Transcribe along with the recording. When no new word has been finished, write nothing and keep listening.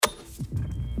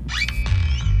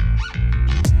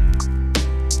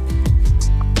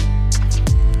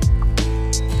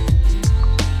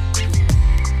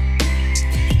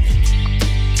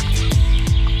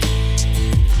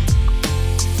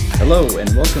Hello,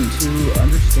 and welcome to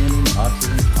Understanding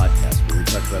Autism podcast, where we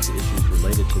talk about the issues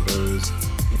related to those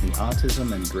in the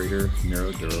autism and greater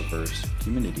neurodiverse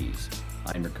communities.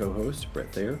 I'm your co-host,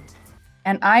 Brett Thayer.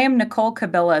 And I am Nicole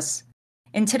Kabilis.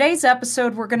 In today's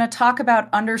episode, we're going to talk about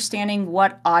understanding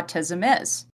what autism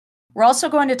is. We're also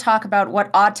going to talk about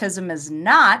what autism is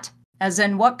not, as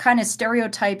in what kind of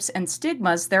stereotypes and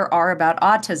stigmas there are about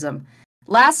autism.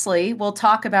 Lastly, we'll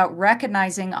talk about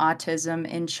recognizing autism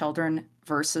in children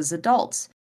versus adults.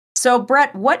 So,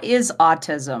 Brett, what is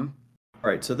autism? All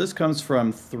right, so this comes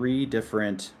from three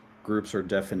different groups or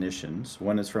definitions.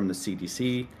 One is from the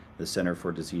CDC, the Center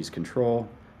for Disease Control.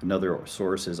 Another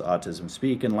source is Autism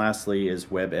Speak. And lastly is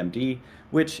WebMD,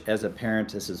 which as a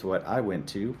parent, this is what I went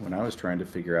to when I was trying to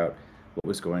figure out what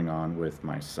was going on with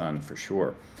my son for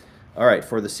sure. All right,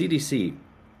 for the CDC,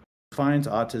 defines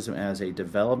autism as a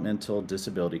developmental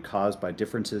disability caused by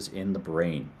differences in the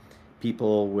brain.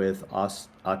 People with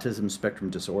autism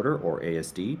spectrum disorder, or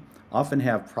ASD, often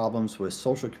have problems with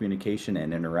social communication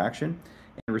and interaction,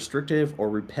 and restrictive or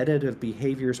repetitive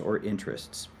behaviors or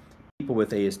interests. People with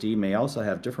ASD may also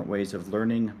have different ways of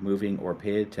learning, moving, or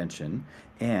paying attention.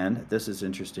 And this is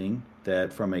interesting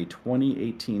that from a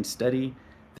 2018 study,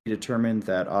 they determined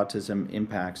that autism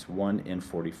impacts 1 in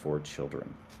 44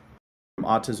 children.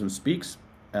 Autism Speaks,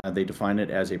 they define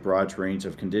it as a broad range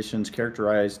of conditions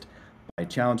characterized by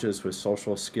challenges with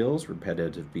social skills,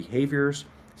 repetitive behaviors,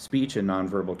 speech, and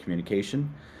nonverbal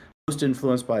communication, most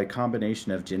influenced by a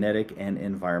combination of genetic and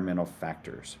environmental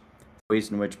factors. Ways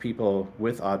in which people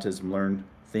with autism learn,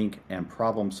 think, and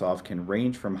problem solve can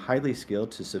range from highly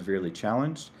skilled to severely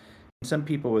challenged. Some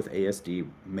people with ASD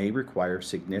may require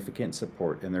significant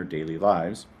support in their daily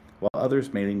lives, while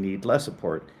others may need less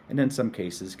support and in some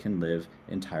cases can live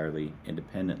entirely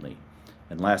independently.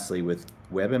 And lastly, with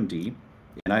WebMD,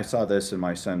 and I saw this in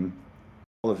my son,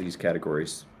 all of these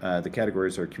categories. The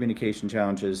categories are communication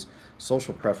challenges,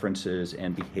 social preferences,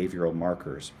 and behavioral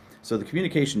markers. So the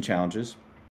communication challenges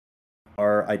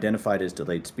are identified as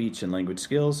delayed speech and language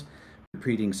skills,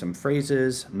 repeating some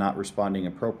phrases, not responding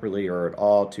appropriately or at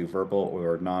all to verbal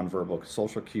or nonverbal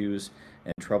social cues,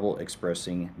 and trouble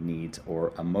expressing needs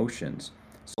or emotions.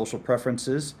 Social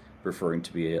preferences, preferring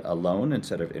to be alone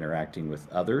instead of interacting with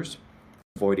others.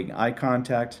 Avoiding eye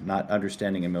contact, not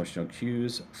understanding emotional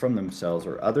cues from themselves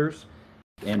or others.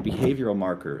 And behavioral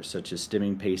markers such as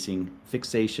stimming, pacing,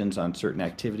 fixations on certain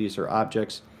activities or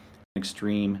objects, and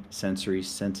extreme sensory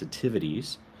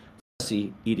sensitivities.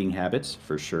 Eating habits,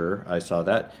 for sure, I saw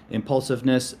that.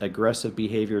 Impulsiveness, aggressive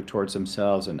behavior towards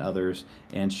themselves and others,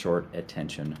 and short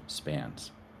attention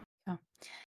spans. Oh,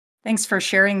 thanks for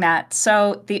sharing that.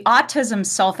 So the Autism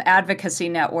Self-Advocacy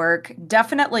Network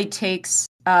definitely takes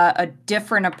a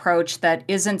different approach that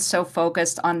isn't so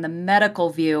focused on the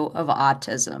medical view of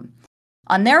autism.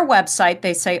 On their website,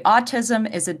 they say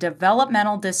autism is a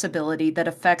developmental disability that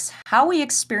affects how we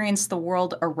experience the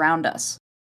world around us.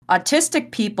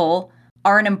 Autistic people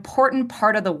are an important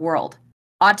part of the world.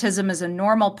 Autism is a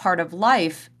normal part of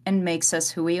life and makes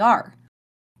us who we are.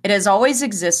 It has always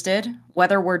existed,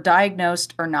 whether we're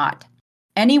diagnosed or not.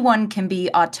 Anyone can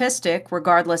be autistic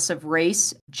regardless of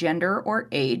race, gender, or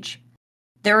age.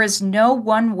 There is no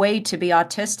one way to be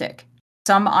autistic.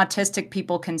 Some autistic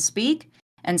people can speak,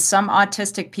 and some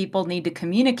autistic people need to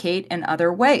communicate in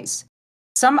other ways.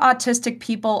 Some autistic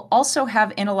people also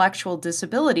have intellectual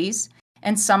disabilities,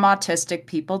 and some autistic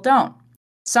people don't.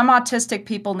 Some autistic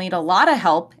people need a lot of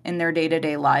help in their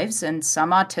day-to-day lives, and some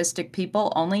autistic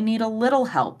people only need a little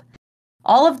help.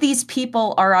 All of these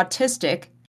people are autistic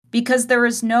because there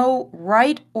is no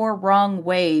right or wrong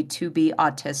way to be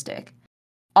autistic.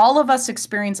 All of us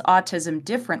experience autism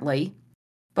differently,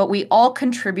 but we all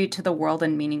contribute to the world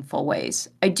in meaningful ways.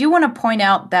 I do want to point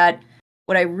out that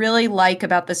what I really like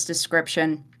about this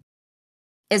description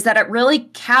is that it really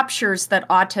captures that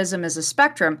autism is a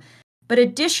spectrum, but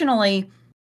additionally,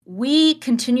 we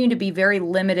continue to be very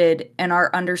limited in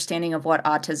our understanding of what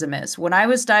autism is. When I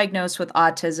was diagnosed with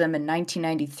autism in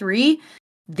 1993,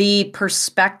 the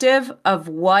perspective of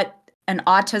what an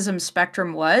autism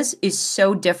spectrum was is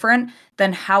so different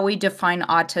than how we define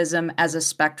autism as a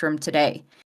spectrum today.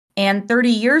 And 30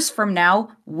 years from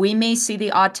now, we may see the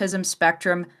autism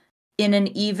spectrum in an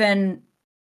even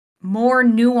more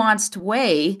nuanced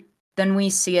way than we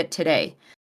see it today.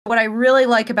 What I really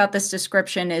like about this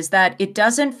description is that it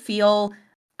doesn't feel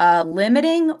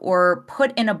limiting or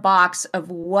put in a box of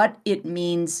what it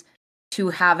means to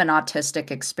have an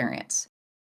autistic experience.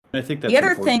 I think that's the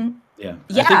other important. thing. Yeah,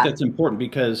 Yeah. I think that's important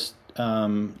because,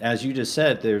 as you just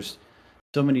said, there's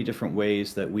so many different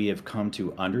ways that we have come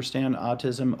to understand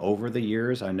autism over the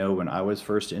years. I know when I was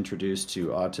first introduced to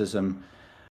autism,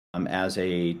 As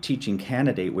a teaching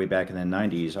candidate way back in the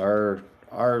 90s,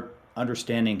 our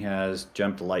understanding has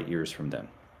jumped light years from then.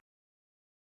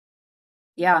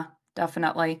 Yeah,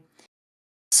 definitely.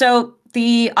 So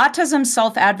the Autism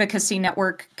Self-Advocacy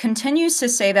Network continues to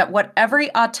say that what every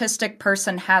autistic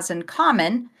person has in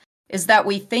common is that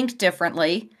we think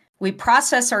differently, we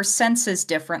process our senses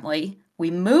differently,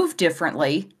 we move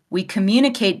differently, we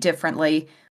communicate differently,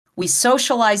 we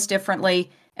socialize differently,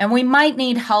 and we might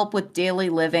need help with daily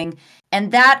living.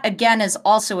 And that, again, is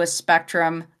also a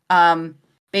spectrum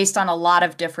based on a lot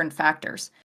of different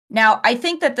factors. Now, I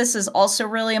think that this is also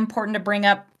really important to bring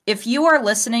up. If you are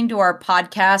listening to our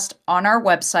podcast on our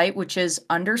website, which is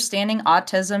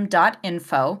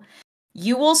understandingautism.info,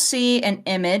 you will see an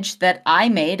image that I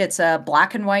made. It's a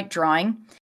black and white drawing,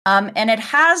 and it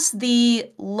has the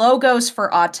logos for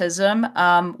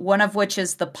autism, one of which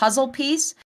is the puzzle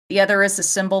piece. The other is a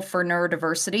symbol for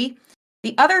neurodiversity.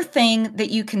 The other thing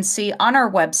that you can see on our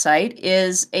website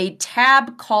is a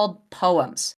tab called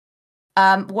Poems.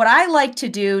 What I like to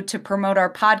do to promote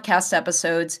our podcast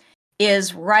episodes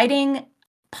is writing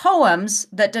poems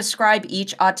that describe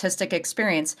each autistic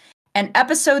experience. And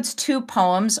episodes 2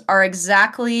 poems are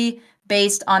exactly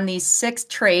based on these 6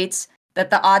 traits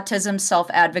that the Autism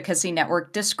Self-Advocacy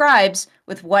Network describes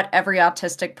with what every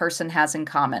autistic person has in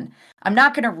common. I'm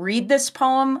not going to read this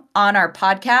poem on our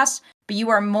podcast, but you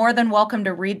are more than welcome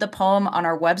to read the poem on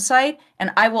our website,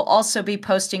 and I will also be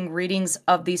posting readings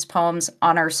of these poems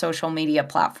on our social media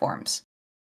platforms.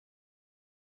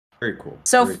 Very cool.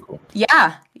 So, Very cool.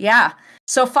 yeah.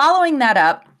 So following that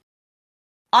up,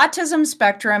 autism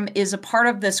spectrum is a part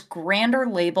of this grander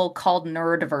label called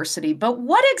neurodiversity. But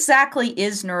what exactly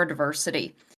is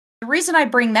neurodiversity? The reason I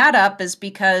bring that up is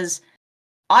because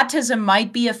autism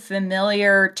might be a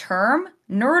familiar term,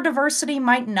 neurodiversity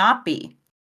might not be.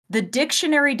 The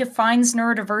dictionary defines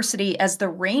neurodiversity as the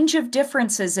range of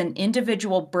differences in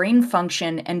individual brain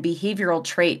function and behavioral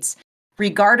traits,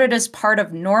 regarded as part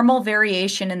of normal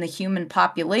variation in the human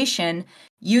population,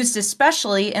 used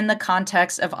especially in the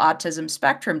context of autism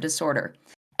spectrum disorder.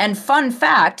 And fun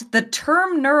fact, the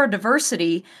term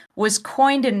neurodiversity was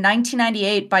coined in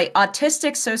 1998 by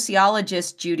autistic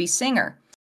sociologist Judy Singer.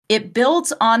 It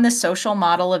builds on the social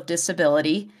model of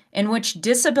disability, in which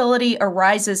disability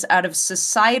arises out of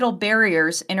societal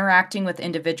barriers interacting with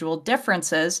individual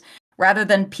differences, rather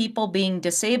than people being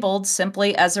disabled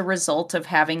simply as a result of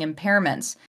having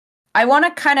impairments. I want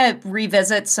to kind of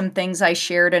revisit some things I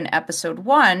shared in episode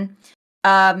 1.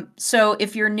 So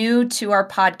if you're new to our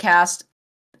podcast,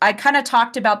 I kind of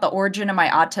talked about the origin of my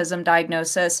autism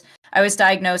diagnosis. I was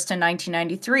diagnosed in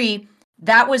 1993.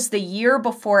 That was the year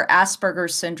before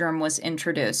Asperger's syndrome was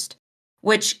introduced,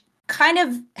 which kind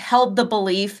of held the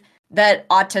belief that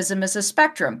autism is a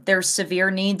spectrum. There's severe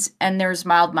needs and there's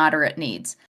mild, moderate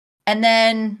needs. And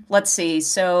then, let's see,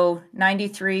 so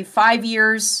 93, 5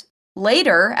 years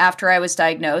later, after I was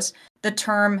diagnosed, the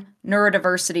term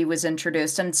neurodiversity was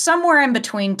introduced. And somewhere in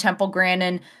between, Temple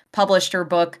Grandin published her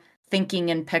book, Thinking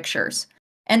in Pictures.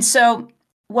 And so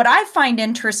what I find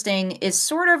interesting is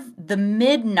sort of the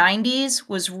mid-90s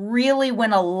was really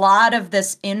when a lot of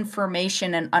this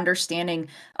information and understanding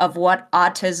of what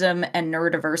autism and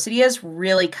neurodiversity is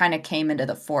really kind of came into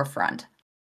the forefront.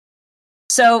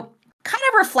 So kind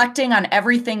of reflecting on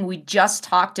everything we just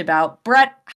talked about,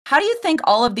 Brett, how do you think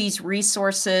all of these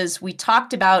resources we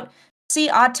talked about see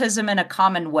autism in a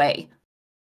common way?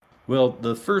 Well,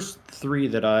 the first 3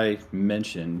 that I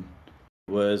mentioned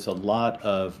was a lot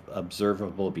of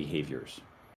observable behaviors,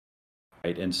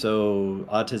 right? And so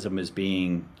autism is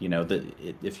being,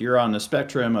 if you're on the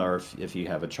spectrum, or if you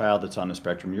have a child that's on the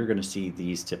spectrum, you're going to see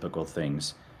these typical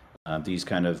things, these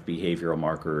kind of behavioral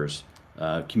markers,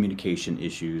 communication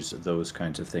issues, those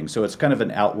kinds of things. So it's kind of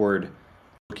an outward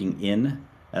looking in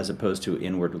as opposed to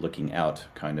inward looking out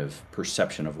kind of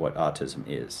perception of what autism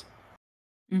is.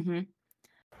 Mm-hmm.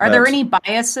 Are there any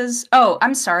biases? Oh,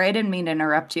 I'm sorry, I didn't mean to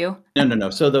interrupt you. No.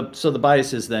 So the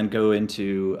biases then go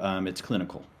into it's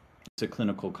clinical. It's a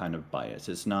clinical kind of bias.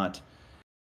 It's not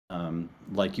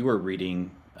like you were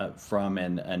reading from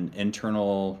an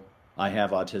internal. I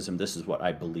have autism. This is what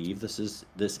I believe this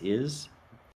is.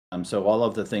 So all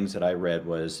of the things that I read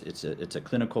was it's a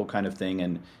clinical kind of thing,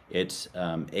 and it's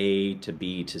A to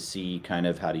B to C kind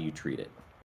of how do you treat it.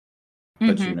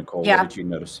 But you, Nicole, what did you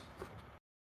notice?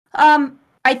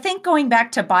 I think going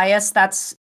back to bias,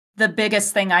 that's the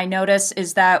biggest thing I notice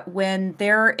is that when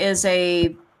there is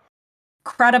a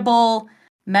credible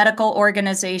medical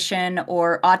organization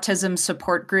or autism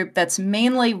support group that's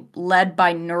mainly led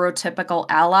by neurotypical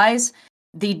allies,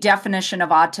 the definition of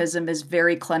autism is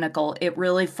very clinical. It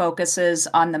really focuses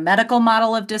on the medical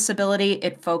model of disability.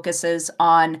 It focuses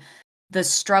on the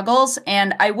struggles.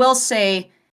 And I will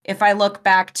say, if I look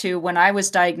back to when I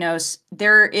was diagnosed,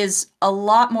 there is a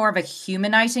lot more of a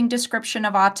humanizing description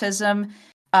of autism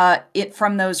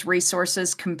from those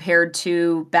resources compared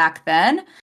to back then.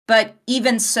 But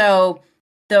even so,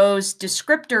 those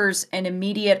descriptors and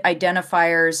immediate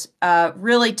identifiers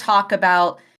really talk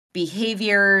about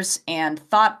behaviors and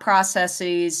thought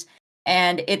processes.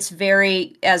 And it's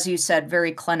very, as you said,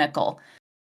 very clinical.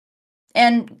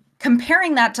 And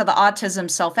comparing that to the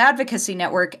Autism Self-Advocacy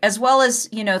Network, as well as,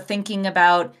 thinking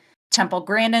about Temple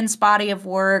Grandin's body of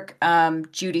work,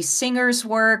 Judy Singer's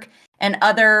work, and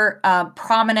other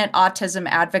prominent autism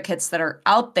advocates that are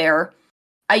out there,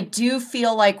 I do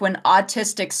feel like when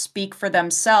autistics speak for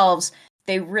themselves,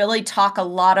 they really talk a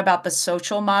lot about the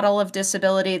social model of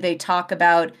disability. They talk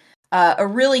about a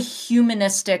really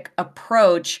humanistic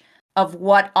approach of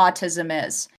what autism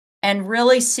is, and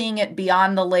really seeing it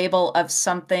beyond the label of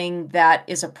something that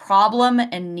is a problem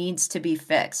and needs to be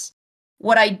fixed.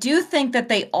 What I do think that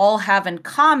they all have in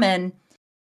common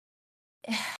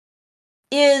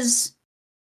is,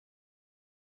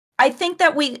 I think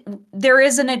that there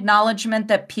is an acknowledgement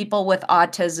that people with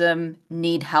autism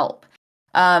need help.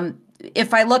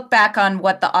 If I look back on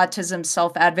what the Autism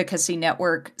Self-Advocacy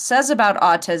Network says about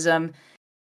autism,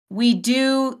 we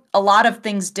do a lot of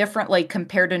things differently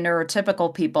compared to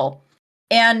neurotypical people.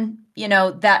 And,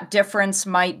 that difference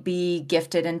might be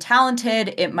gifted and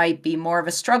talented. It might be more of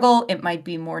a struggle. It might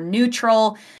be more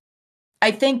neutral. I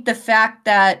think the fact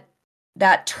that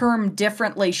that term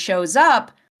differently shows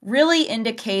up really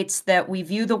indicates that we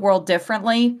view the world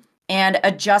differently, and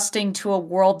adjusting to a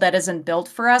world that isn't built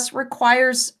for us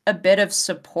requires a bit of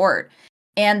support.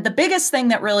 And the biggest thing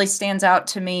that really stands out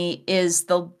to me is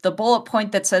the bullet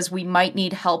point that says we might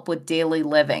need help with daily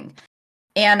living.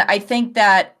 And I think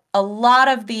that a lot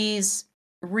of these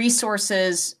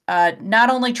resources not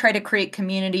only try to create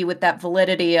community with that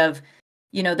validity of,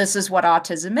 this is what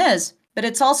autism is, but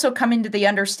it's also coming to the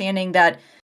understanding that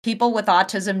people with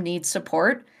autism need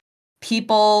support.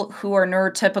 People who are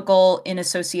neurotypical in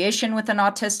association with an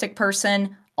autistic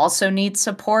person also need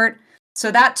support.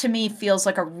 So that to me feels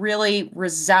like a really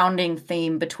resounding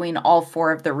theme between all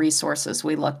four of the resources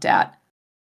we looked at.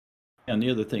 And the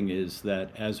other thing is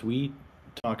that as we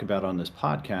talk about on this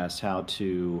podcast how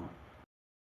to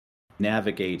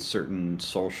navigate certain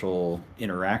social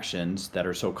interactions that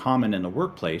are so common in the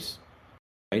workplace,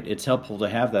 right? It's helpful to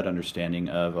have that understanding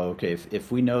of, okay,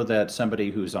 if we know that somebody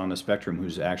who's on the spectrum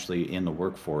who's actually in the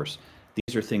workforce,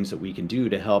 these are things that we can do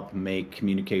to help make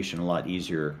communication a lot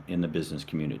easier in the business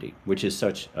community, which is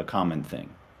such a common thing.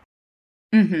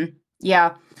 Mm-hmm.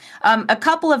 Yeah. A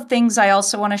couple of things I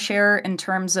also want to share in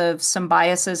terms of some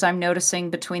biases I'm noticing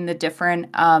between the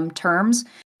different terms.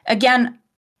 Again,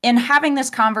 in having this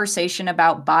conversation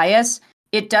about bias,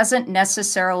 it doesn't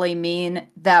necessarily mean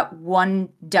that one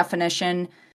definition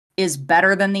is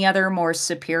better than the other, more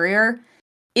superior.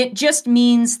 It just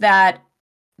means that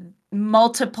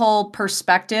multiple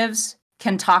perspectives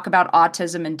can talk about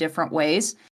autism in different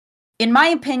ways. In my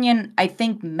opinion, I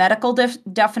think medical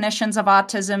definitions of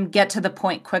autism get to the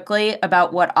point quickly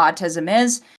about what autism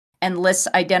is and lists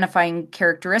identifying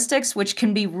characteristics, which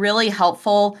can be really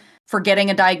helpful for getting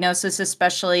a diagnosis,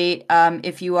 especially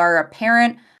if you are a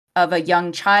parent of a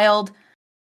young child.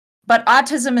 But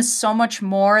autism is so much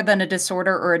more than a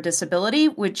disorder or a disability,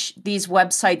 which these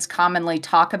websites commonly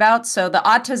talk about. So the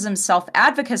Autism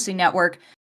Self-Advocacy Network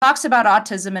talks about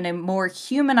autism in a more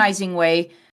humanizing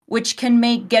way, which can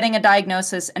make getting a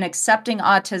diagnosis and accepting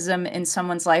autism in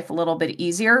someone's life a little bit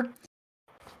easier.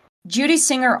 Judy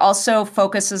Singer also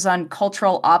focuses on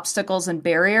cultural obstacles and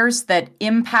barriers that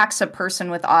impacts a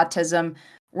person with autism,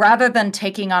 rather than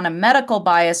taking on a medical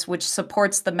bias, which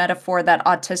supports the metaphor that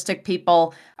autistic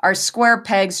people are square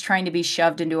pegs trying to be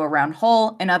shoved into a round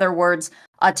hole. In other words,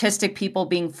 autistic people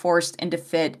being forced into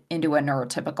fit into a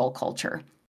neurotypical culture.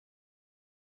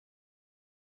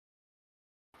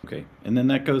 Okay, and then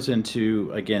that goes into,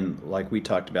 again, like we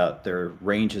talked about, there are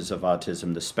ranges of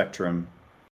autism, the spectrum,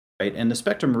 right? And the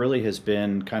spectrum really has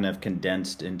been kind of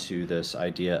condensed into this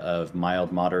idea of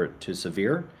mild, moderate to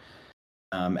severe,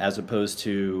 as opposed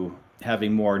to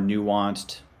having more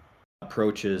nuanced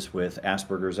approaches with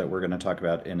Asperger's that we're going to talk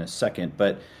about in a second.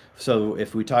 But so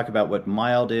if we talk about what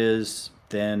mild is,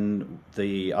 then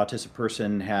the autistic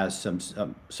person has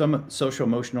some social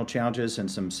emotional challenges and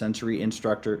some sensory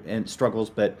struggles,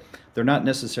 but they're not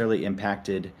necessarily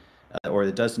impacted, or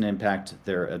it doesn't impact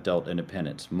their adult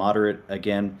independence. Moderate,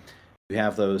 again, you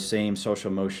have those same social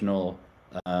emotional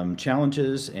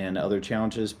challenges and other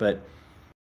challenges, but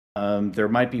there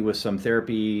might be with some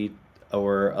therapy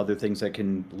or other things that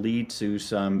can lead to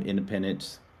some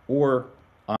independence or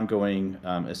ongoing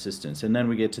assistance. And then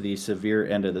we get to the severe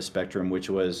end of the spectrum, which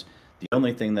was the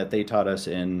only thing that they taught us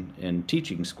in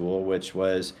teaching school, which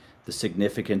was the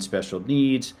significant special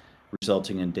needs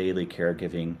resulting in daily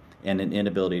caregiving and an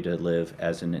inability to live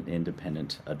as an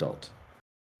independent adult.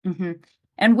 Hmm.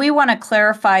 And we want to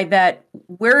clarify that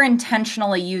we're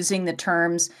intentionally using the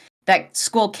terms that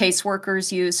school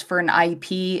caseworkers use for an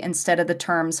IEP instead of the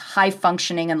terms high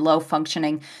functioning and low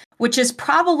functioning, which is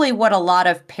probably what a lot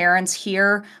of parents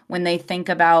hear when they think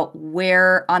about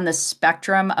where on the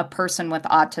spectrum a person with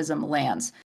autism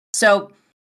lands. So,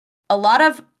 a lot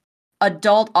of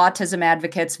adult autism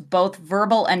advocates, both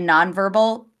verbal and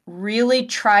nonverbal, really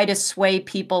try to sway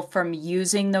people from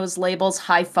using those labels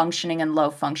high functioning and low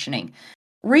functioning.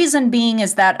 Reason being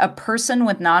is that a person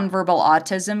with nonverbal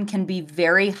autism can be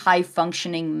very high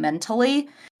functioning mentally,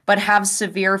 but have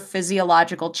severe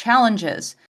physiological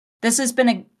challenges. This has been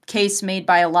a case made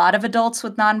by a lot of adults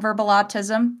with nonverbal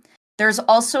autism. There's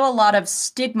also a lot of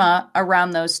stigma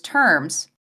around those terms.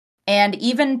 And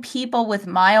even people with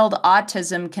mild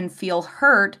autism can feel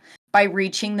hurt by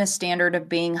reaching the standard of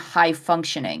being high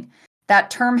functioning. That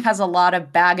term has a lot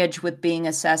of baggage with being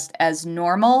assessed as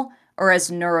normal or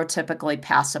as neurotypically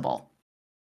passable.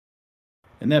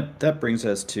 And that brings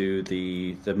us to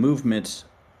the movement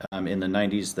in the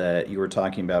 90s that you were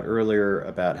talking about earlier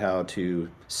about how to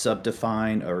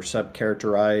subdefine or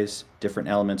subcharacterize different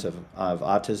elements of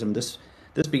autism.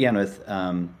 This began with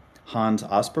Hans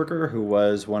Asperger, who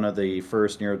was one of the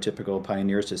first neurotypical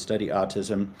pioneers to study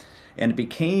autism, and it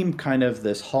became kind of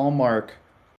this hallmark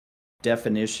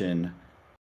definition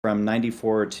from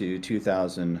 94 to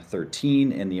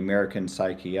 2013 in the American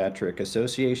Psychiatric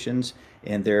Associations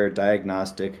and their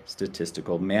diagnostic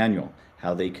statistical manual,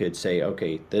 how they could say,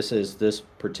 okay, this is this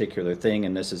particular thing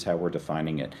and this is how we're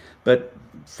defining it. But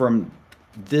from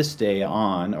this day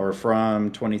on, or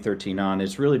from 2013 on,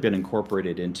 it's really been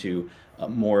incorporated into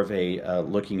more of a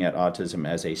looking at autism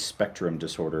as a spectrum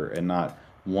disorder and not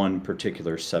one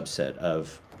particular subset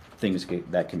of things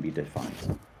that can be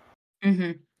defined.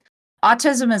 Mm-hmm.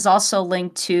 Autism is also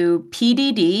linked to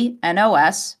PDD,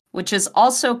 NOS, which is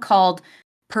also called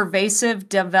pervasive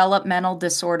developmental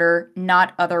disorder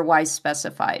not otherwise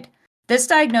specified. This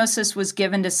diagnosis was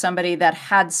given to somebody that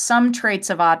had some traits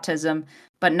of autism,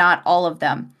 but not all of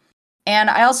them.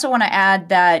 And I also want to add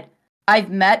that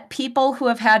I've met people who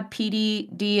have had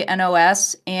PDD,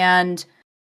 NOS, and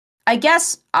I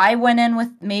guess I went in with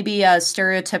maybe a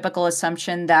stereotypical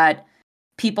assumption that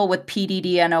people with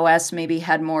PDD NOS maybe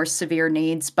had more severe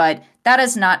needs, but that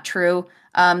is not true.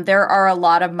 There are a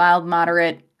lot of mild,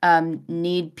 moderate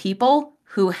need people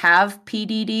who have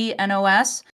PDD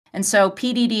NOS. And so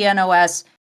PDD NOS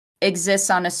exists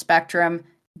on a spectrum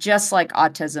just like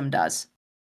autism does.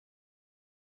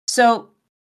 So,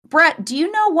 Brett, do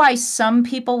you know why some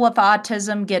people with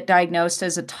autism get diagnosed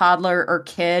as a toddler or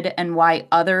kid and why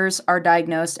others are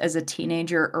diagnosed as a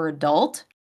teenager or adult?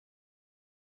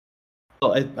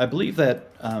 Well, I believe that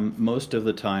most of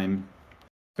the time,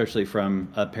 especially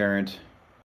from a parent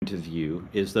point of view,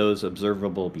 is those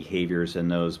observable behaviors and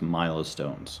those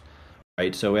milestones,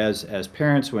 right? So as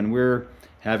parents, when we're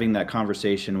having that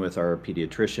conversation with our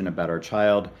pediatrician about our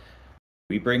child,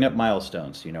 we bring up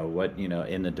milestones. In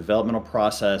the developmental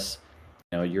process,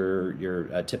 your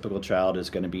a typical child is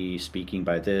going to be speaking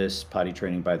by this, potty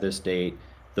training by this date,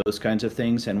 those kinds of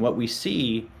things. And what we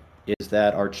see is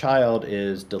that our child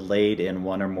is delayed in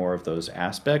one or more of those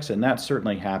aspects, and that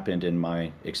certainly happened in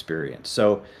my experience.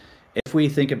 So if we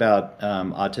think about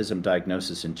autism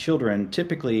diagnosis in children,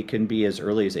 typically it can be as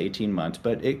early as 18 months,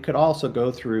 but it could also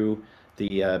go through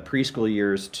the preschool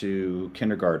years to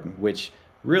kindergarten, which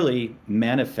really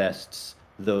manifests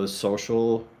those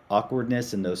social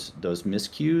awkwardness and those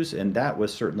miscues, and that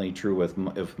was certainly true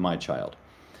with my child.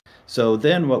 So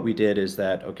then what we did is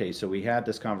that, okay, so we had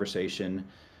this conversation,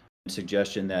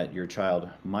 suggestion that your child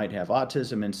might have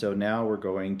autism, and so now we're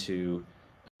going to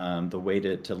the way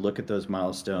to look at those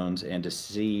milestones and to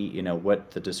see what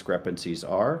the discrepancies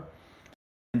are,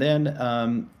 and then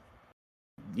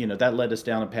that led us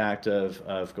down a path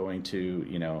of going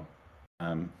to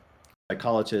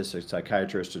psychologists or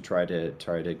psychiatrists to try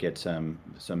to get some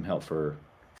help for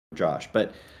Josh.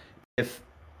 But if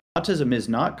autism is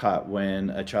not caught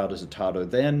when a child is a toddler,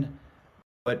 then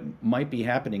what might be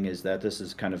happening is that this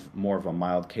is kind of more of a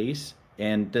mild case.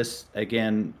 And this,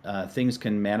 again, things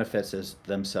can manifest as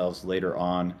themselves later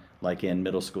on, like in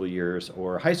middle school years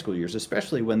or high school years,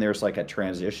 especially when there's like a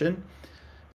transition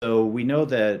So we know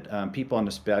that people on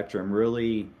the spectrum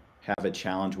really have a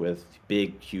challenge with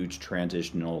big, huge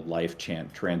transitional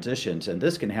transitions, and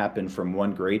this can happen from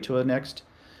one grade to the next,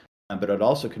 but it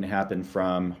also can happen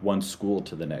from one school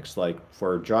to the next. Like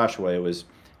for Joshua, it was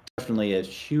definitely a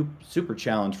super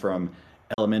challenge from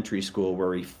elementary school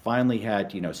where he finally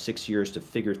had 6 years to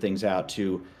figure things out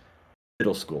to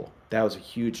middle school. That was a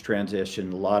huge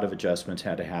transition. A lot of adjustments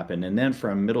had to happen. And then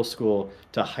from middle school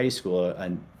to high school,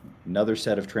 another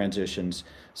set of transitions.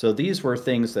 So these were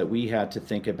things that we had to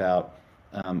think about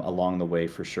along the way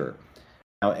for sure.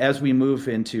 Now, as we move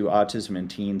into autism in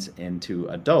teens into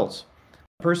adults,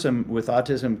 a person with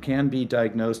autism can be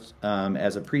diagnosed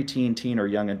as a preteen, teen, or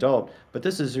young adult, but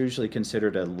this is usually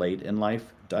considered a late in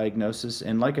life diagnosis.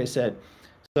 And like I said,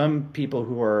 some people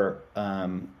who are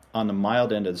on the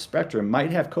mild end of the spectrum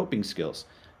might have coping skills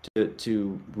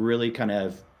to really kind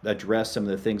of address some of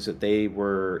the things that they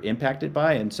were impacted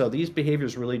by. And so these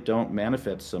behaviors really don't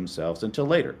manifest themselves until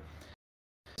later.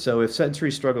 So if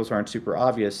sensory struggles aren't super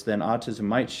obvious, then autism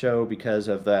might show because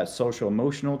of that social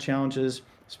emotional challenges,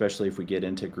 especially if we get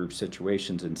into group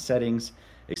situations and settings,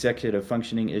 executive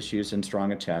functioning issues, and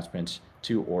strong attachments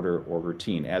to order or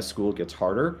routine. As school gets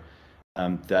harder,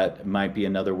 that might be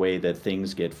another way that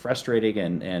things get frustrating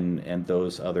and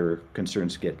those other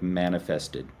concerns get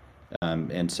manifested.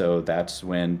 And so that's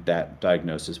when that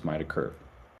diagnosis might occur.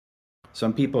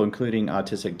 Some people, including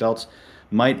autistic adults,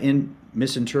 might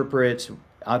misinterpret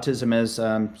autism as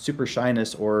super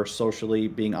shyness or socially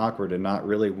being awkward and not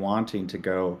really wanting to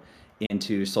go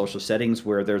into social settings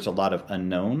where there's a lot of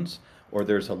unknowns or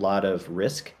there's a lot of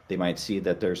risk. They might see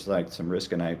that there's like some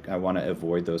risk, and I want to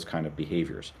avoid those kind of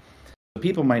behaviors.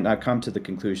 People might not come to the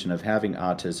conclusion of having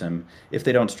autism if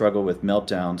they don't struggle with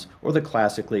meltdowns or the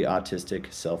classically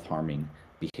autistic self-harming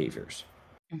behaviors.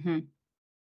 Mhm.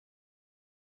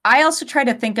 I also try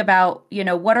to think about,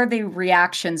 what are the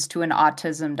reactions to an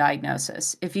autism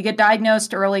diagnosis? If you get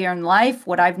diagnosed earlier in life,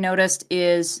 what I've noticed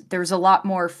is there's a lot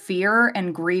more fear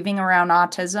and grieving around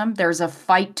autism. There's a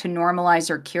fight to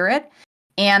normalize or cure it,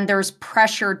 and there's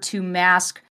pressure to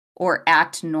mask or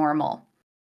act normal.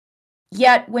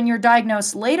 Yet, when you're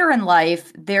diagnosed later in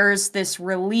life, there's this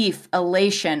relief,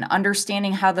 elation,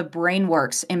 understanding how the brain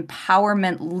works,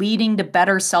 empowerment leading to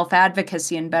better self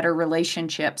advocacy and better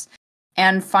relationships,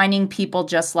 and finding people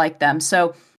just like them.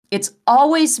 So, it's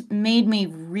always made me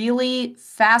really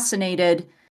fascinated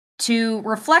to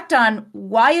reflect on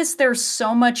why is there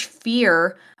so much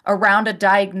fear around a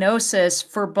diagnosis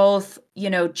for both,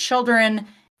 children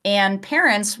and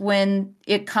parents when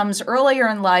it comes earlier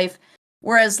in life.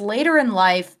 Whereas later in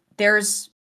life, there's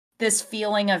this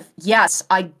feeling of, yes,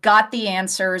 I got the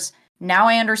answers. Now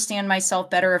I understand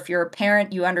myself better. If you're a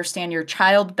parent, you understand your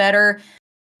child better.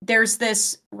 There's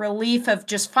this relief of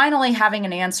just finally having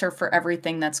an answer for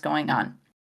everything that's going on.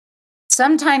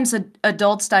 Sometimes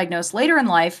adults diagnosed later in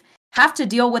life have to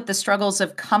deal with the struggles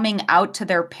of coming out to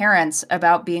their parents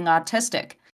about being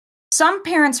autistic. Some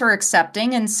parents are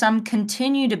accepting and some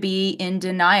continue to be in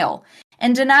denial.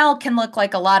 And denial can look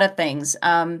like a lot of things.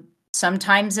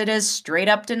 Sometimes it is straight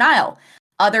up denial.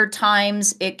 Other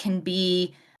times it can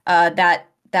be that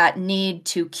need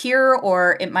to cure,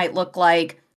 or it might look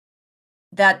like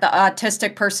that the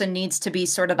autistic person needs to be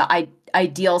sort of the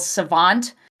ideal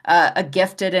savant, a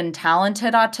gifted and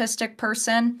talented autistic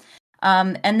person.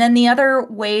 And then the other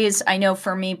ways I know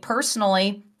for me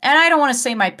personally, and I don't want to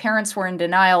say my parents were in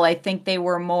denial. I think they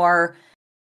were more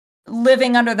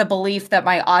living under the belief that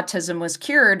my autism was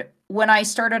cured. When I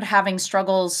started having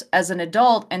struggles as an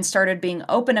adult and started being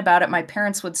open about it, my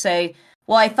parents would say,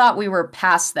 well, I thought we were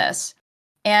past this.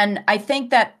 And I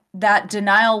think that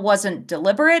denial wasn't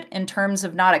deliberate in terms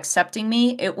of not accepting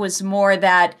me. It was more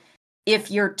that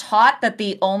if you're taught that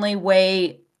the only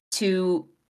way to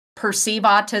perceive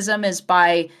autism is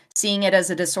by seeing it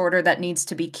as a disorder that needs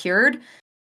to be cured,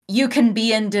 you can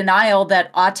be in denial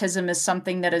that autism is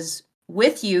something that is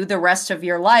with you the rest of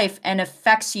your life and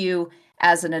affects you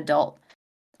as an adult.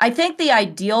 I think the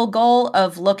ideal goal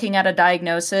of looking at a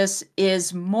diagnosis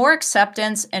is more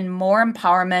acceptance and more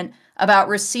empowerment about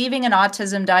receiving an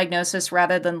autism diagnosis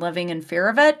rather than living in fear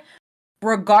of it,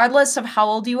 regardless of how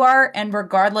old you are and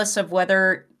regardless of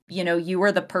whether, you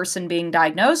are the person being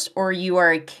diagnosed or you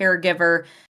are a caregiver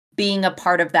being a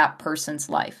part of that person's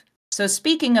life. So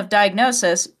speaking of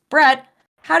diagnosis, Brett,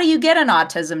 how do you get an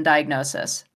autism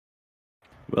diagnosis?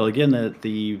 Well, again,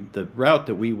 the route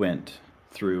that we went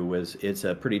through it's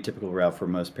a pretty typical route for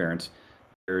most parents.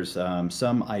 There's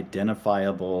some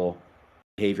identifiable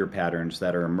behavior patterns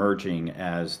that are emerging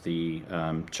as the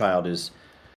child is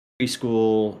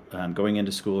preschool, going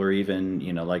into school, or even,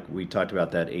 like we talked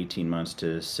about that 18 months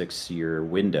to 6 year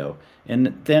window.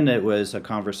 And then it was a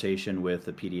conversation with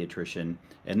a pediatrician.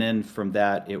 And then from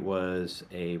that, it was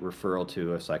a referral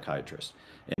to a psychiatrist.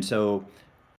 And so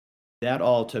that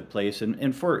all took place.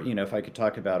 And for, if I could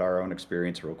talk about our own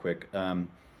experience real quick,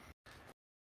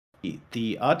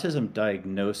 the autism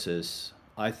diagnosis,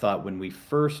 I thought when we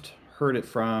first heard it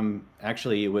from,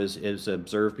 actually, it was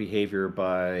observed behavior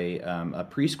by a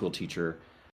preschool teacher.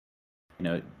 You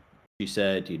know, she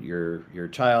said your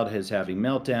child is having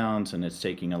meltdowns, and it's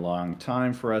taking a long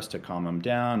time for us to calm him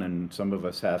down, and some of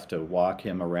us have to walk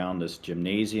him around this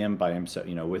gymnasium by himself,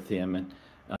 with him, and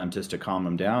just to calm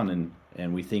him down,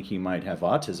 and we think he might have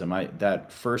autism.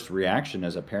 That first reaction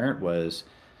as a parent was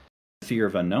fear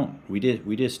of unknown. We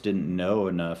just didn't know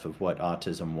enough of what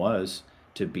autism was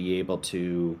to be able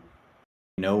to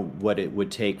know what it would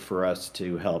take for us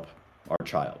to help our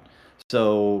child.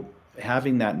 So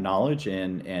having that knowledge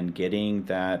and getting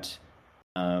that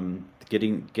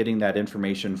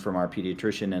information from our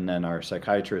pediatrician and then our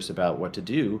psychiatrist about what to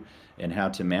do and how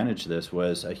to manage this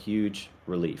was a huge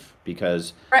relief,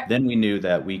 because Right. then we knew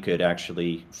that we could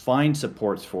actually find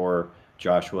supports for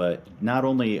Joshua, not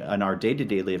only in our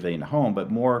day-to-day living at home,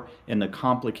 but more in the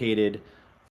complicated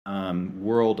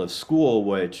world of school,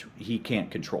 which he can't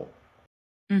control.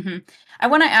 hmm I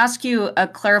want to ask you a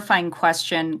clarifying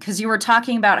question because you were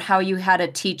talking about how you had a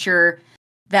teacher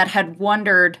that had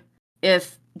wondered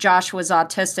if Josh was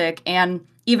autistic. And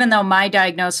even though my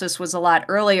diagnosis was a lot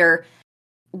earlier,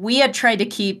 we had tried to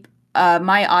keep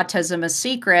my autism a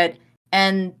secret,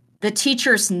 and the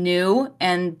teachers knew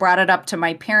and brought it up to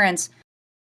my parents.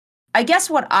 I guess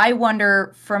what I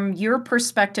wonder from your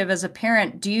perspective as a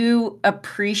parent, do you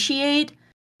appreciate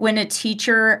when a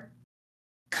teacher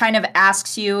kind of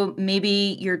asks you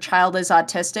maybe your child is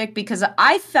autistic? Because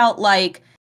I felt like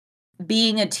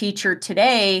being a teacher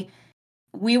today,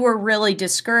 we were really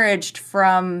discouraged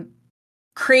from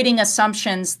creating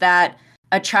assumptions that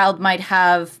a child might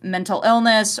have mental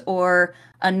illness or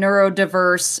a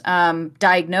neurodiverse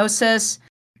diagnosis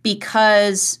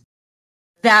because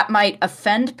that might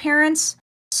offend parents.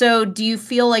 So, do you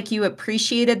feel like you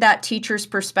appreciated that teacher's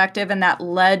perspective and that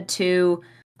led to,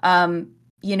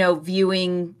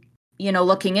 viewing,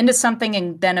 looking into something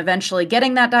and then eventually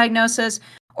getting that diagnosis?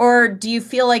 Or do you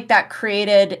feel like that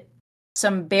created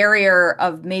some barrier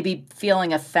of maybe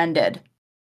feeling offended?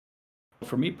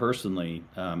 For me personally,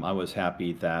 I was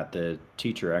happy that the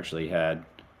teacher actually had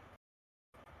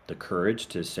the courage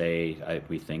to say,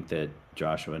 we think that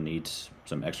Joshua needs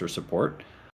some extra support.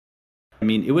 I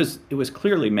mean, it was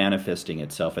clearly manifesting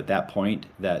itself at that point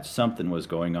that something was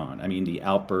going on. I mean, the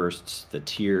outbursts, the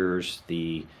tears,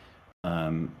 the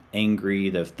angry,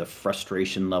 the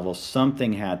frustration level,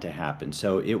 something had to happen.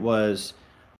 So it was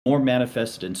more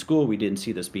manifested in school. We didn't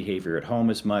see this behavior at home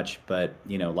as much, but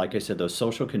like I said, those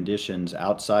social conditions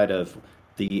outside of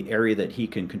the area that he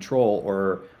can control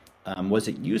or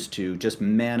wasn't used to just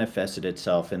manifested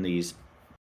itself in these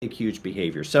big, huge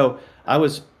behaviors. So I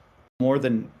was more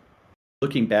than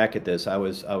looking back at this, I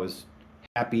was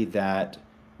happy that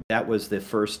that was the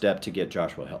first step to get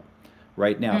Joshua help.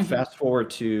 Right now, hmm fast forward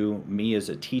to me as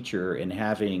a teacher and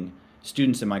having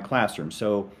students in my classroom.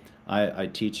 So I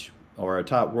teach or I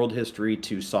taught world history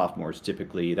to sophomores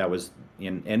typically. That was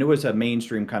and it was a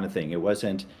mainstream kind of thing. It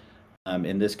wasn't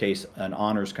in this case an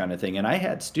honors kind of thing. And I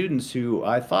had students who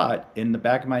I thought in the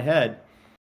back of my head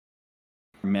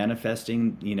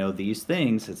manifesting, these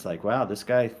things. It's like, wow, this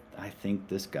guy, I think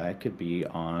this guy could be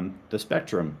on the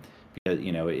spectrum because,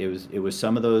 it was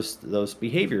some of those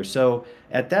behaviors. So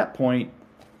at that point,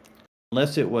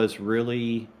 unless it was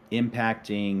really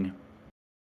impacting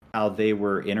how they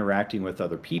were interacting with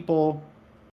other people,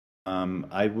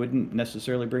 I wouldn't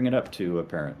necessarily bring it up to a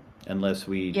parent unless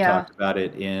we Yeah. talked about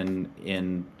it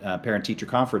in parent teacher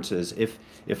conferences.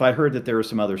 If I heard that there were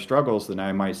some other struggles, then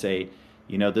I might say,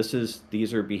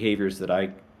 these are behaviors that I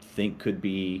think could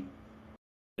be,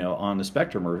 on the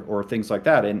spectrum or things like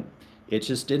that. And it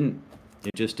just didn't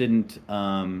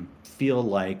feel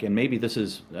like, and maybe this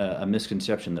is a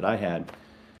misconception that I had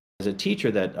as a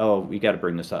teacher, that, oh, we got to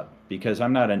bring this up because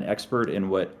I'm not an expert in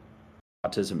what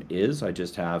autism is. I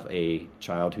just have a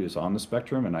child who's on the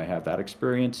spectrum and I have that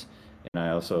experience. And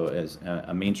I also, as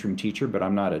a mainstream teacher, but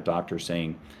I'm not a doctor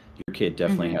saying your kid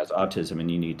definitely hmm has autism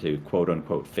and you need to quote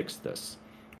unquote fix this.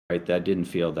 Right? That didn't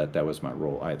feel that that was my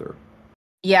role either.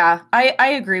 Yeah, I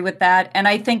agree with that. And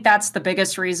I think that's the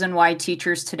biggest reason why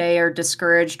teachers today are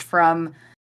discouraged from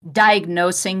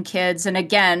diagnosing kids. And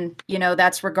again,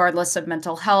 that's regardless of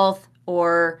mental health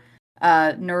or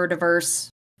neurodiverse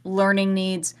learning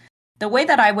needs. The way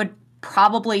that I would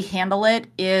probably handle it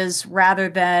is rather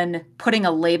than putting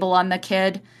a label on the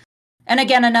kid. And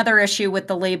again, another issue with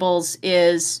the labels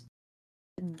is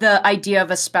the idea of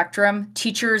a spectrum.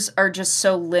 Teachers are just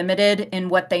so limited in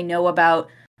what they know about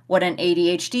what an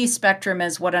ADHD spectrum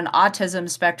is, what an autism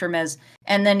spectrum is,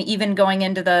 and then even going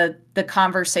into the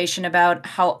conversation about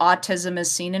how autism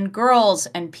is seen in girls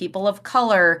and people of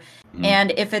color.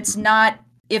 And if it's not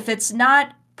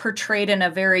portrayed in a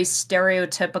very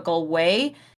stereotypical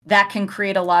way, that can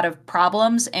create a lot of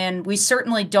problems. And we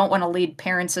certainly don't want to lead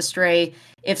parents astray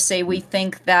if, say, we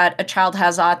think that a child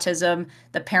has autism,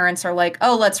 the parents are like,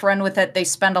 oh, let's run with it. They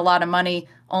spend a lot of money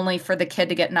only for the kid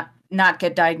to not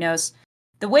get diagnosed.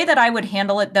 The way that I would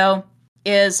handle it, though,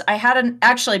 is I had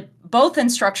actually both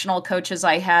instructional coaches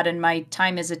I had in my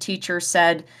time as a teacher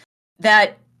said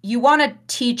that you want to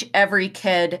teach every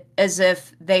kid as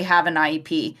if they have an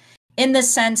IEP, in the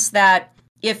sense that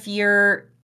if you're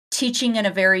teaching in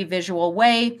a very visual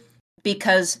way,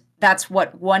 because that's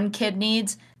what one kid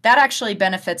needs, that actually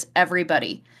benefits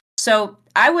everybody. So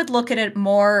I would look at it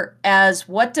more as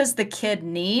what does the kid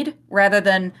need rather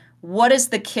than what is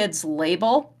the kid's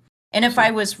label. And if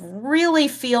I was really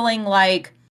feeling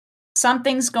like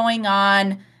something's going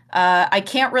on, I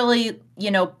can't really,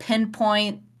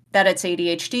 pinpoint that it's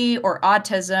ADHD or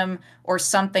autism or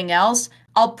something else,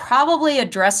 I'll probably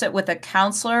address it with a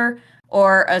counselor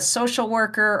or a social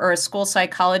worker or a school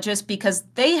psychologist because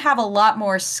they have a lot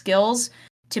more skills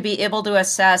to be able to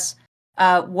assess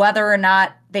whether or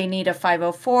not they need a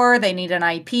 504, they need an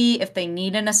IP, if they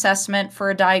need an assessment for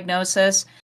a diagnosis.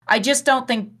 I just don't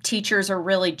think teachers are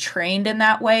really trained in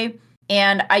that way.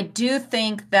 And I do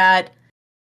think that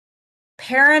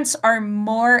parents are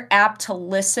more apt to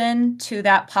listen to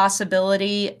that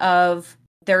possibility of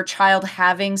their child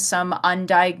having some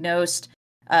undiagnosed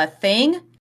thing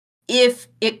if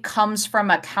it comes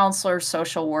from a counselor,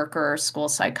 social worker, or school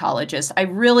psychologist. I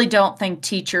really don't think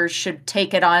teachers should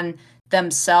take it on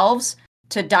themselves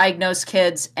to diagnose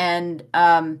kids and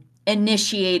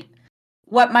initiate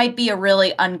what might be a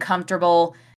really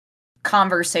uncomfortable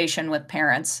conversation with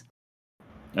parents.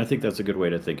 I think that's a good way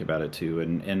to think about it too.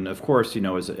 And of course,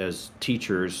 as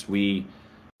teachers, we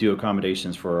do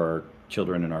accommodations for our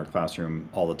children in our classroom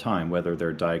all the time, whether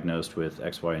they're diagnosed with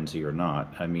X, Y, and Z or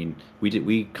not. I mean,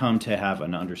 we come to have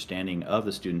an understanding of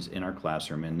the students in our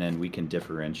classroom, and then we can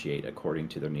differentiate according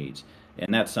to their needs.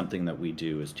 And that's something that we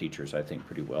do as teachers, I think,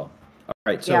 pretty well. All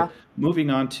right, so Yeah. moving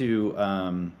on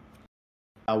to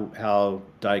how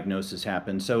diagnosis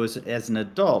happens. So as an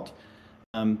adult,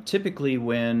 typically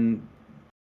when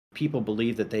people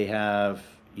believe that they have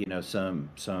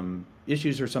some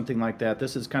issues or something like that,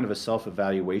 this is kind of a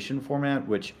self-evaluation format,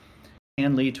 which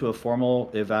can lead to a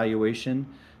formal evaluation.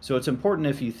 So it's important,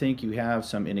 if you think you have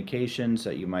some indications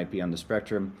that you might be on the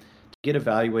spectrum, to get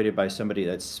evaluated by somebody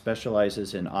that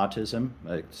specializes in autism,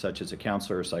 such as a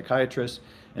counselor or psychiatrist.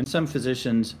 And some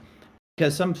physicians,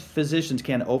 because some physicians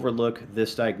can overlook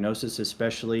this diagnosis,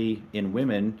 especially in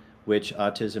women, which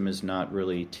autism is not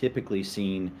really typically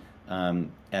seen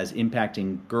as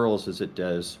impacting girls as it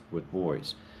does with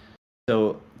boys.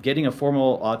 So getting a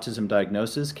formal autism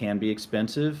diagnosis can be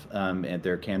expensive, and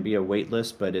there can be a wait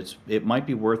list, but it might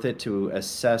be worth it to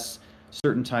assess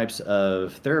certain types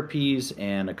of therapies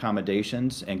and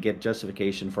accommodations and get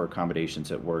justification for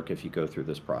accommodations at work if you go through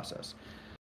this process.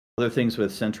 Other things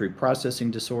with sensory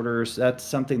processing disorders, that's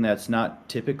something that's not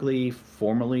typically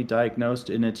formally diagnosed,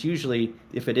 and it's usually,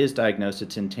 if it is diagnosed,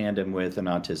 it's in tandem with an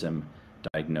autism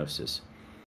diagnosis.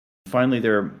 Finally,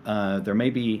 there may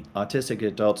be autistic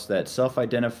adults that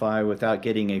self-identify without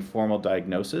getting a formal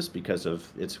diagnosis because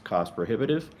of it's cost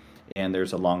prohibitive, and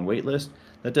there's a long wait list.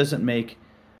 That doesn't make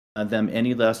them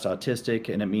any less autistic,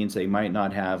 and it means they might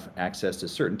not have access to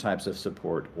certain types of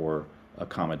support or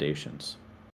accommodations.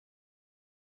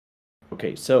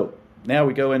 Okay, so now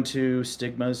we go into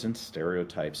stigmas and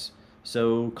stereotypes.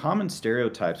 So common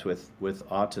stereotypes with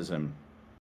autism.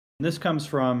 This comes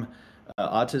from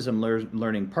Autism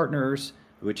Learning Partners,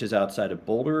 which is outside of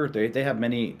Boulder. They have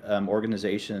many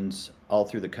organizations all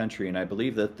through the country, and I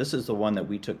believe that this is the one that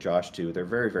we took Josh to. They're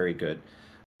very, very good.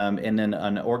 And then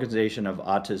an organization of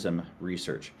autism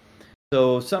research.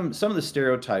 So some of the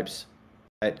stereotypes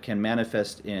that can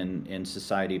manifest in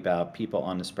society about people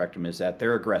on the spectrum is that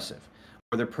they're aggressive,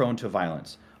 or they're prone to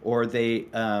violence, or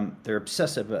they're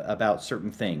obsessive about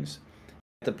certain things,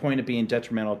 at the point of being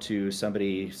detrimental to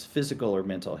somebody's physical or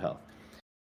mental health.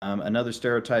 Another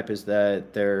stereotype is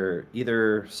that they're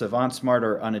either savant smart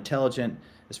or unintelligent,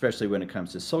 especially when it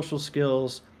comes to social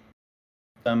skills.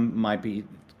 Some might be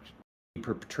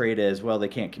portrayed as, well, they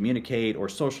can't communicate or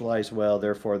socialize well,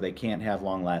 therefore they can't have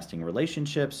long-lasting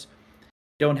relationships.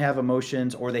 don't have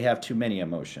emotions or they have too many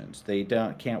emotions. They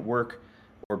can't work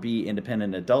or be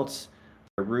independent adults.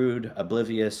 They're rude,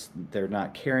 oblivious, they're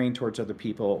not caring towards other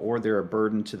people, or they're a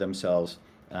burden to themselves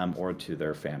or to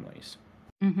their families.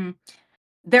 Mm-hmm.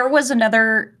 There was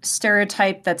another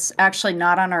stereotype that's actually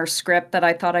not on our script that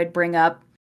I thought I'd bring up.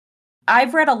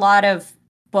 I've read a lot of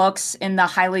books in the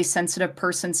Highly Sensitive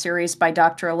Person series by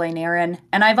Dr. Elaine Aron,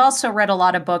 and I've also read a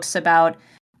lot of books about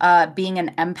being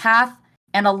an empath.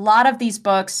 And a lot of these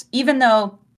books, even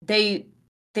though they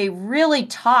really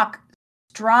talk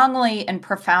strongly and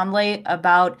profoundly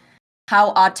about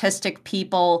how autistic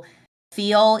people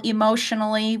feel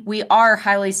emotionally, we are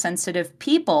highly sensitive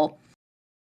people.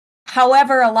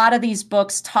 However, a lot of these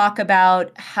books talk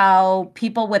about how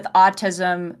people with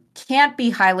autism can't be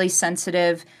highly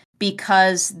sensitive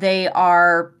because they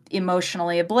are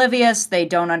emotionally oblivious, they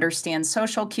don't understand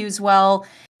social cues well,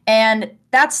 and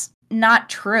that's not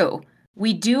true.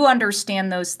 We do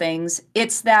understand those things.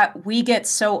 It's that we get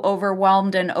so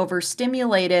overwhelmed and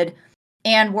overstimulated,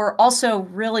 and we're also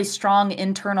really strong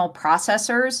internal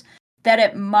processors that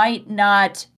it might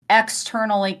not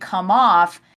externally come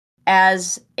off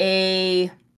as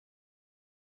a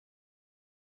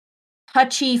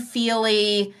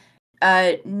touchy-feely,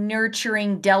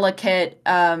 nurturing, delicate,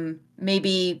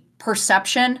 maybe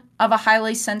perception of a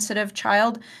highly sensitive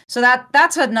child. So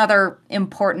that's another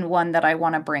important one that I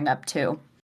want to bring up too.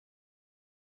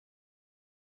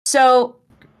 So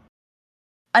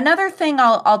another thing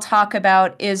I'll talk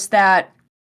about is that,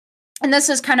 and this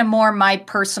is kind of more my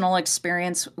personal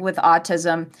experience with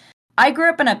autism. I grew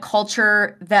up in a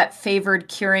culture that favored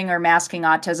curing or masking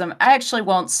autism. I actually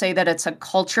won't say that it's a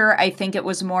culture. I think it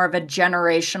was more of a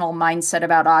generational mindset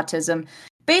about autism,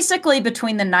 basically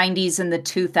between the 90s and the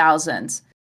 2000s.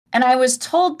 And I was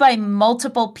told by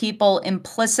multiple people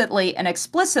implicitly and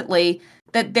explicitly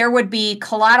that there would be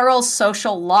collateral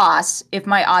social loss if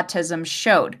my autism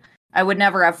showed. I would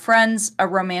never have friends, a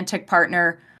romantic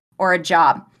partner, or a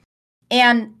job.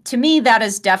 And to me, that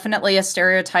is definitely a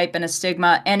stereotype and a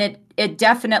stigma, and it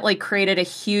definitely created a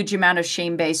huge amount of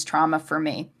shame-based trauma for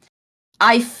me.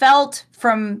 I felt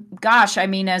from,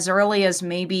 as early as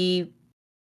maybe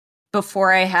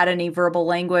before I had any verbal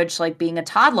language, like being a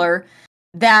toddler,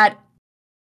 that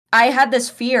I had this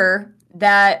fear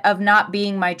that of not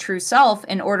being my true self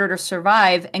in order to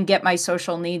survive and get my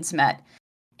social needs met.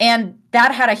 And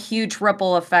that had a huge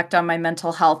ripple effect on my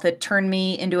mental health. It turned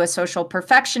me into a social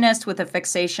perfectionist with a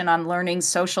fixation on learning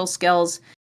social skills.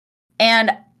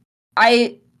 And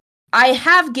I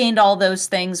have gained all those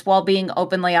things while being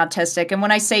openly autistic. And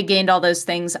when I say gained all those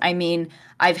things, I mean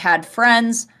I've had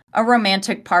friends, a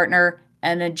romantic partner,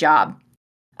 and a job.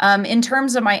 In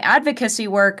terms of my advocacy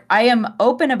work, I am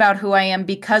open about who I am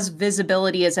because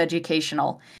visibility is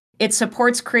educational. It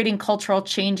supports creating cultural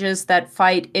changes that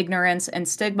fight ignorance and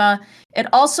stigma. It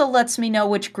also lets me know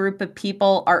which group of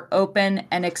people are open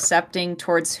and accepting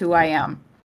towards who I am.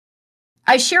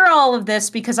 I share all of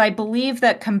this because I believe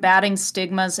that combating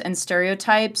stigmas and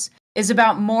stereotypes is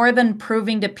about more than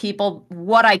proving to people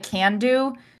what I can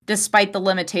do despite the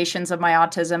limitations of my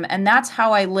autism. And that's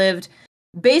how I lived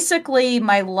basically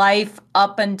my life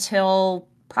up until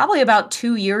probably about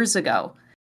 2 years ago.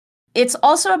 It's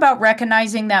also about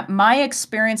recognizing that my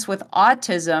experience with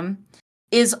autism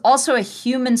is also a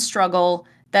human struggle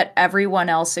that everyone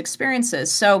else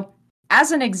experiences. So,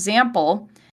 as an example,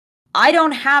 I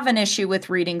don't have an issue with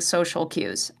reading social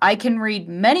cues. I can read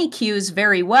many cues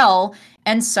very well,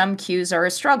 and some cues are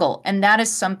a struggle, and that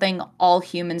is something all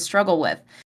humans struggle with.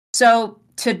 So,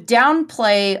 to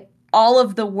downplay all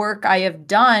of the work I have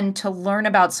done to learn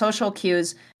about social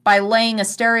cues by laying a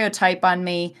stereotype on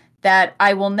me that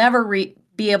I will never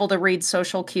be able to read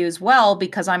social cues well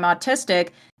because I'm autistic,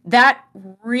 that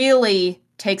really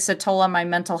takes a toll on my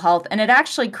mental health. And it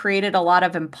actually created a lot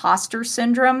of imposter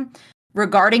syndrome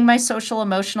regarding my social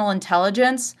emotional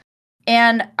intelligence.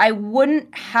 And I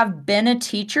wouldn't have been a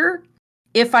teacher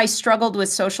if I struggled with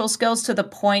social skills to the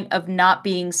point of not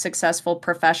being successful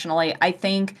professionally. I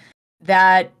think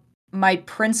that my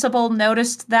principal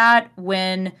noticed that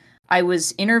when I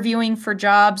was interviewing for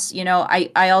jobs.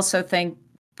 I also think,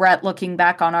 Brett, looking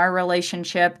back on our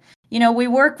relationship, we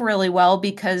work really well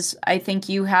because I think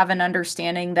you have an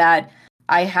understanding that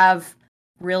I have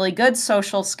really good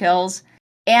social skills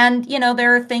and,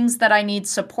 there are things that I need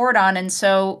support on. And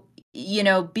so,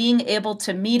 being able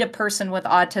to meet a person with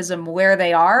autism where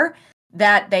they are,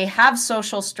 that they have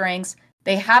social strengths,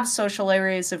 they have social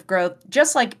areas of growth,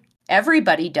 just like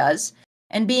everybody does,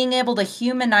 and being able to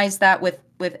humanize that with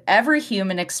every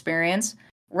human experience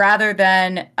rather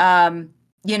than,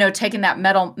 taking that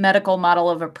medical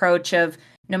model of approach of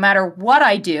no matter what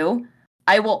I do,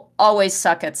 I will always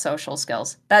suck at social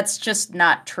skills. That's just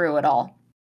not true at all.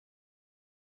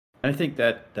 I think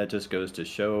that just goes to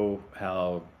show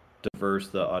how diverse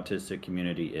the autistic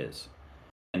community is.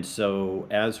 And so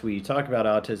as we talk about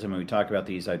autism and we talk about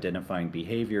these identifying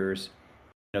behaviors,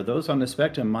 those on the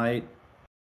spectrum might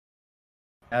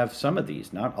have some of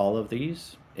these, not all of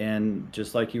these. And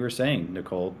just like you were saying,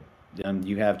 Nicole,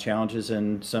 you have challenges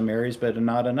in some areas, but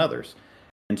not in others.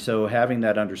 And so having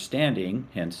that understanding,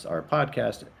 hence our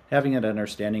podcast, having an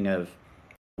understanding of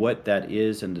what that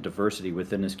is and the diversity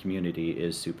within this community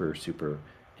is super, super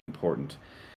important.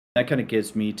 That kind of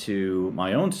gets me to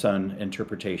my own son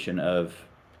interpretation of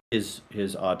his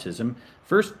autism.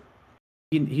 First,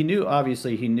 he knew,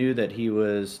 obviously he knew that he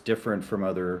was different from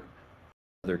other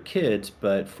kids,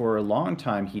 but for a long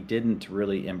time he didn't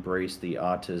really embrace the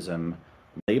autism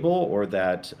label or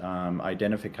that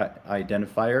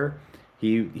identifier.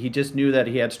 He just knew that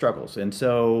he had struggles, and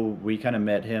so we kind of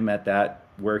met him at that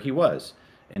where he was.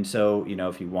 And so,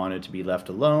 if he wanted to be left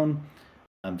alone,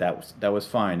 that was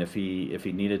fine. If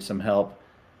he needed some help,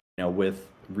 with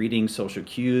reading social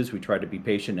cues, we tried to be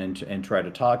patient and try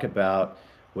to talk about,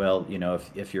 well,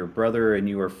 if your brother and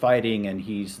you are fighting and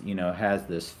he's has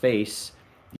this face,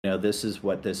 this is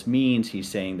what this means. He's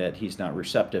saying that he's not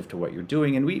receptive to what you're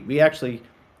doing, and we actually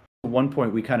at one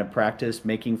point we kind of practiced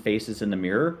making faces in the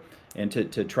mirror and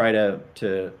to try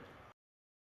to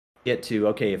get to,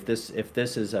 okay, if this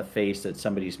is a face that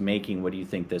somebody's making, what do you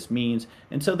think this means?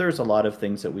 And so there's a lot of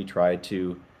things that we try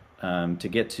to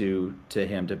get to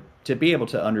him to be able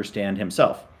to understand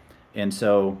himself. And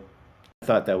so I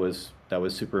thought that was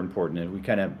super important, and we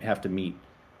kind of have to meet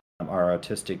our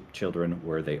autistic children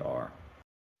where they are.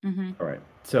 Mm-hmm. All right.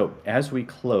 So as we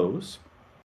close,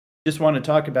 just want to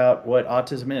talk about what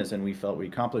autism is, and we felt we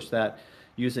accomplished that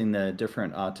using the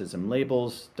different autism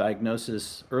labels,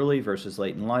 diagnosis early versus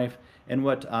late in life, and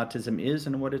what autism is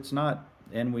and what it's not.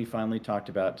 And we finally talked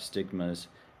about stigmas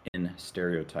and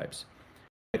stereotypes.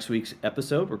 Next week's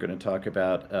episode, we're going to talk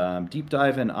about deep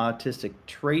dive in autistic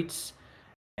traits.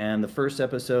 And the first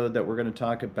episode that we're going to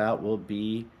talk about will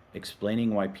be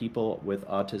explaining why people with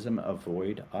autism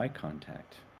avoid eye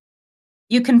contact.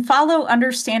 You can follow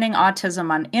Understanding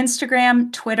Autism on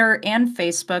Instagram, Twitter, and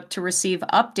Facebook to receive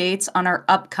updates on our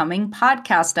upcoming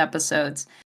podcast episodes.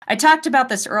 I talked about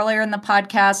this earlier in the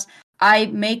podcast. I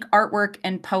make artwork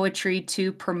and poetry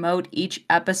to promote each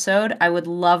episode. I would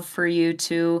love for you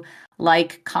to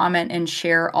like, comment, and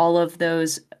share all of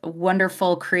those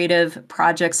wonderful creative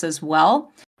projects as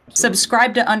well. Absolutely.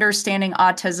 Subscribe to Understanding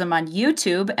Autism on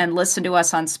YouTube and listen to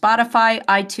us on Spotify,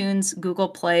 iTunes, Google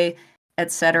Play,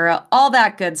 etc. All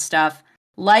that good stuff.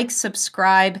 Like,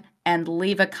 subscribe, and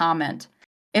leave a comment.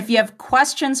 If you have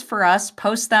questions for us,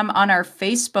 post them on our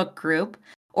Facebook group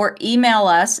or email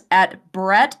us at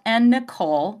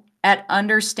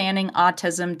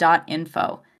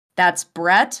brettandnicole@understandingautism.info. That's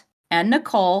Brett and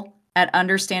Nicole at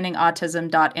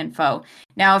understandingautism.info.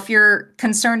 Now, if you're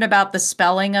concerned about the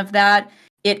spelling of that,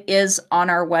 it is on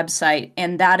our website,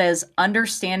 and that is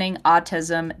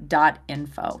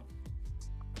understandingautism.info.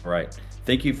 All right.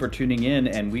 Thank you for tuning in,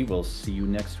 and we will see you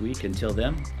next week. Until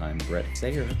then, I'm Brett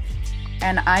Thayer.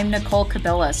 And I'm Nicole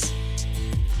Kabilis.